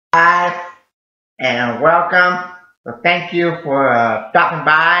Hi, and welcome. So thank you for stopping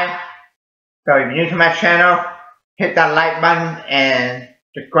by. So if you're new to my channel, hit that like button and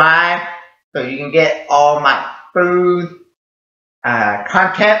subscribe so you can get all my food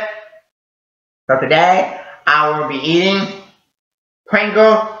content. So today I will be eating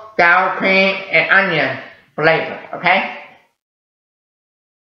Pringles Sour Cream and Onion flavor. Okay.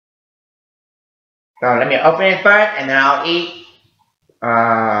 So let me open it first, and then I'll eat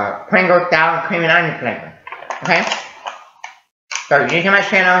Pringles Sour Cream and Onion flavor. Okay. So if you're new to my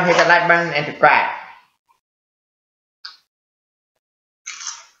channel, hit the like button and subscribe.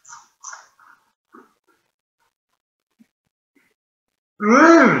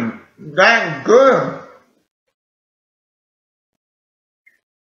 That's good.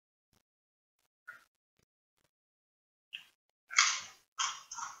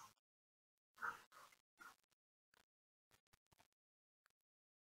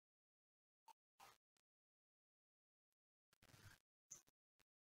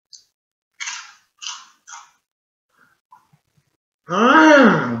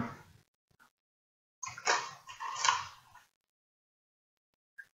 Mmm.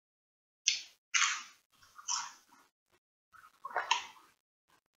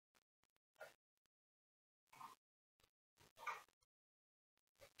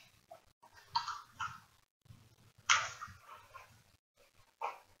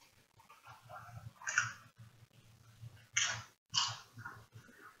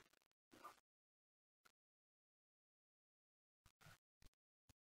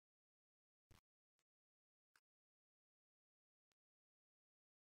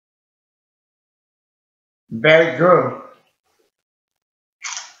 Very good.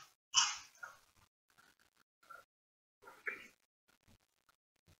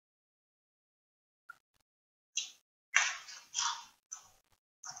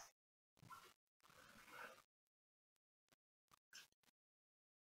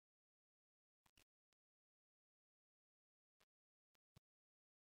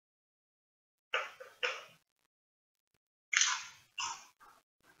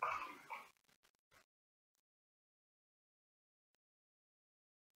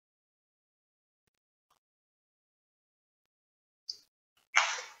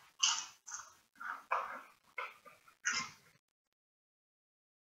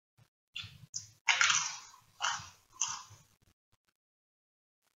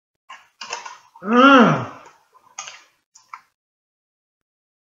 Mmm.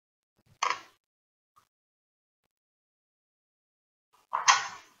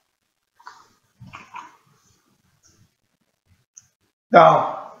 So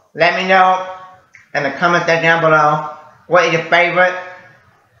let me know in the comment section down below what is your favorite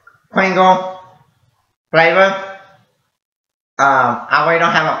Pringle flavor. I really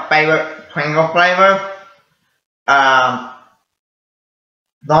don't have a favorite Pringle flavor.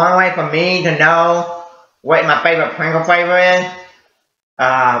 The only way for me to know what my favorite Pringle flavor is,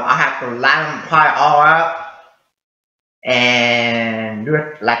 I have to line them probably all up and do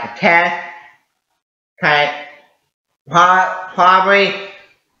it like a test. Okay, probably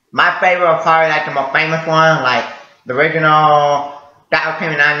my favorite are probably like the more famous one, like the original sour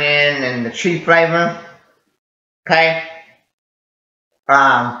cream and onion and the cheese flavor. Okay.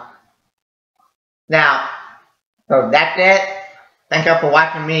 Now, so that's it. Thank you for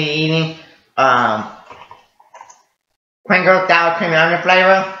watching me eating Pringles sour cream and onion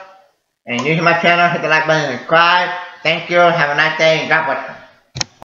flavor. And if you're new to my channel, hit the like button and subscribe. Thank you. Have a nice day and God bless you.